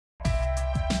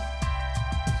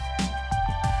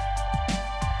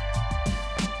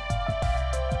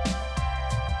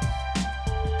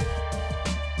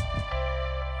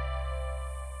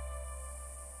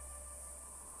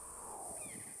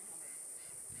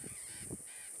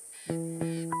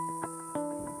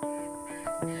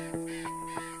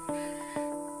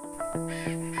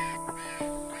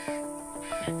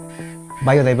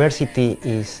Biodiversity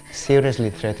is seriously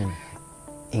threatened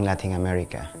in Latin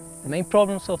America. The main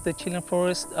problems of the Chilean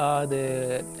forest are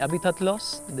the habitat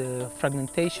loss, the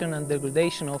fragmentation and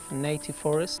degradation of native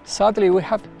forests. Sadly, we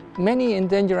have many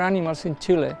endangered animals in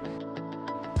Chile.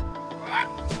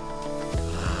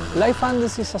 Life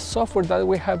Andes is a software that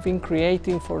we have been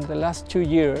creating for the last 2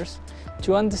 years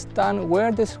to understand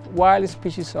where the wild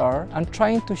species are and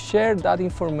trying to share that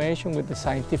information with the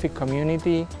scientific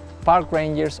community, park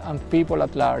rangers and people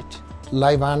at large.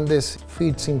 Life Andes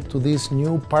fits into this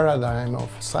new paradigm of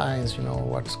science,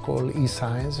 what's called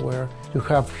e-science, where you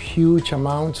have huge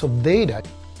amounts of data.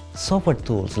 Software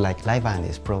tools like Life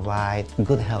Andes provide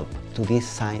good help to these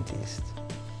scientists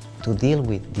to deal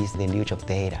with this deluge of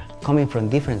data coming from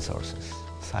different sources,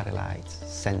 satellites,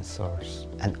 sensors,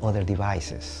 and other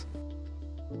devices.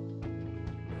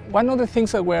 One of the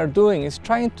things that we are doing is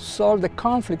trying to solve the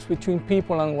conflicts between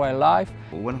people and wildlife.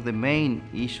 One of the main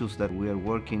issues that we are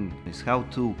working is how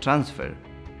to transfer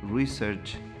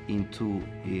research into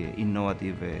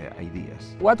innovative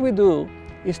ideas. What we do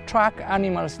is track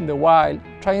animals in the wild,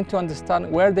 trying to understand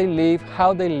where they live,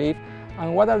 how they live,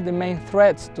 and what are the main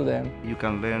threats to them. You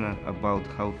can learn about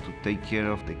how to take care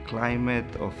of the climate,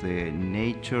 of the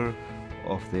nature,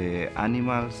 of the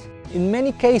animals. In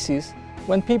many cases,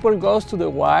 when people go to the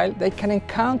wild, they can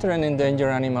encounter an endangered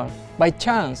animal by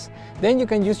chance. Then you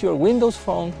can use your Windows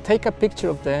phone, take a picture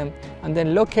of them, and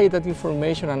then locate that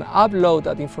information and upload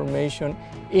that information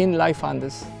in Life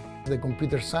Andes. The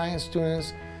computer science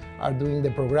students are doing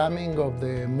the programming of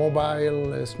the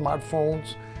mobile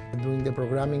smartphones, doing the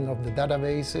programming of the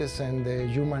databases and the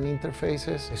human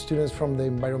interfaces. Students from the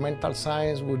environmental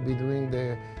science would be doing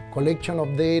the collection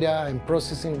of data and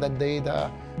processing that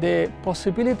data. The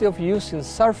possibility of using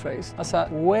surface as a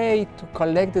way to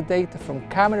collect the data from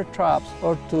camera traps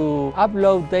or to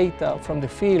upload data from the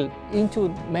field into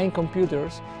main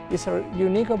computers is a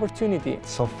unique opportunity.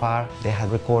 So far, they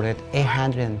have recorded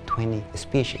 820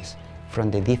 species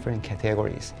from the different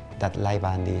categories that Life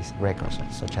Andes records,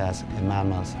 such as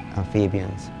mammals,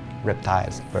 amphibians,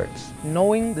 reptiles, birds.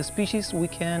 Knowing the species, we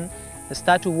can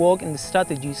start to work in the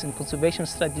strategies and conservation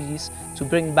strategies to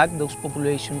bring back those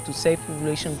populations, to save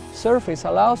population. Surface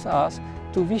allows us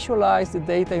to visualize the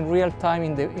data in real time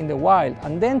in the wild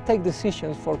and then take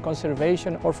decisions for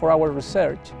conservation or for our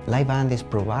research. Life Andes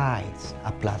provides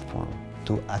a platform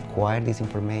to acquire this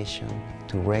information,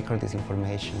 to record this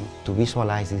information, to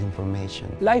visualize this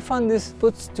information. Life Andes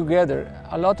puts together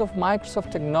a lot of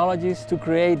Microsoft technologies to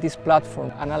create this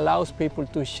platform and allows people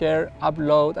to share,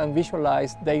 upload and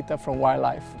visualize data from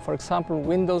wildlife. For example,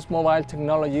 Windows mobile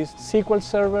technologies, SQL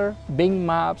Server, Bing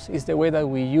Maps is the way that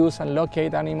we use and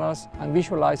locate animals and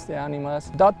visualize the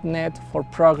animals, .NET for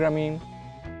programming.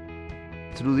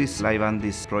 Through this Life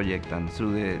Andes project and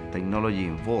through the technology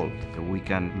involved, we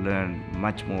can learn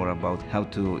much more about how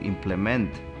to implement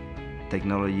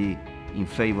technology in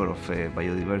favor of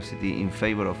biodiversity, in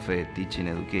favor of teaching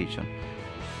education.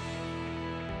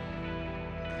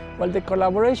 Well, the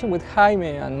collaboration with Jaime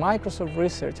and Microsoft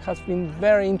Research has been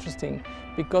very interesting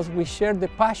because we share the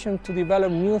passion to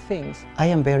develop new things. I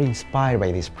am very inspired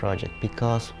by this project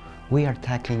because we are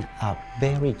tackling a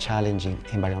very challenging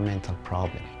environmental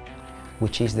problem,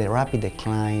 which is the rapid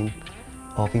decline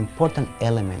of important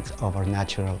elements of our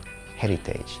natural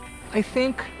heritage. I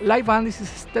think Life Andes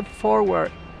is a step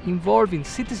forward involving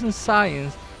citizen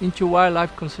science into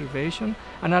wildlife conservation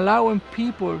and allowing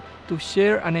people to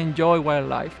share and enjoy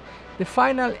wildlife. The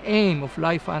final aim of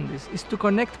Life Andes is to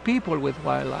connect people with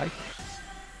wildlife.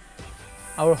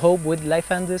 Our hope with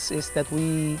Life Andes is that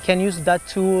we can use that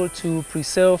tool to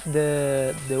preserve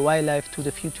the wildlife to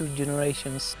the future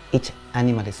generations. Each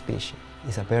animal species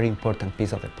is a very important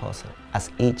piece of the puzzle, as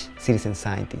each citizen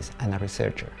scientist and a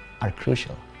researcher are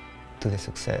crucial to the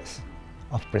success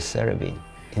of preserving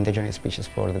endangered species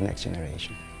for the next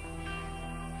generation.